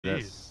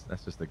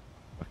That's just a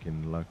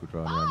fucking local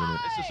driving around, isn't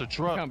it? It's just a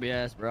truck. Can't be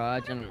asked, bro.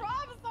 Rob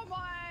someone.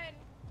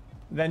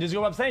 Then just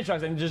go up stage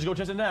trucks and just go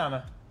chase them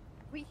down.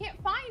 We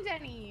can't find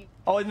any.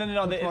 Oh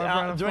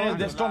no! During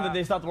the storm,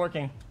 they stopped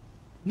working.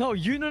 No,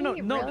 no.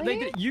 Really? They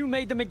did. You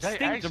made them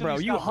extinct, bro.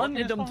 You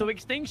hunted them to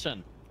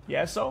extinction.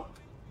 Yeah, so.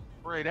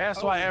 Right,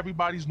 that's why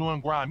everybody's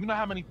doing grime. You know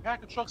how many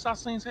packer trucks I've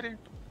seen today?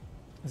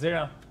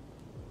 0.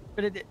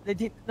 But they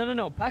did.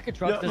 No. Packer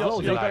trucks.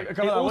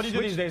 What do you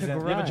do these days? Then?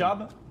 You have a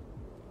job?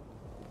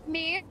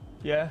 Me?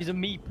 Yeah. He's a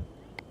meep.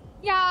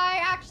 Yeah,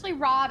 I actually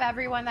rob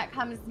everyone that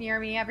comes near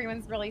me.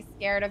 Everyone's really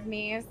scared of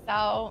me,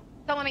 so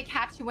don't let me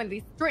catch you in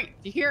these streets.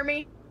 You hear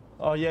me?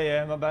 Oh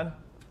yeah, my bad.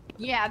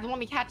 Yeah, don't let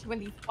me catch you in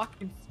these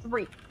fucking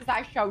streets, because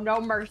I show no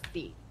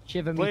mercy.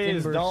 Shiver me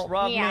Please timbers. don't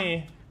rob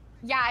me.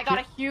 Yeah, I got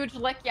a huge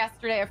lick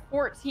yesterday of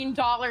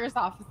 $14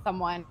 off of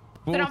someone.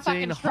 So don't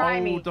fucking try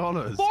me.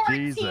 $14.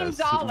 $14, Jesus.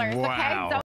 okay? Wow. Don't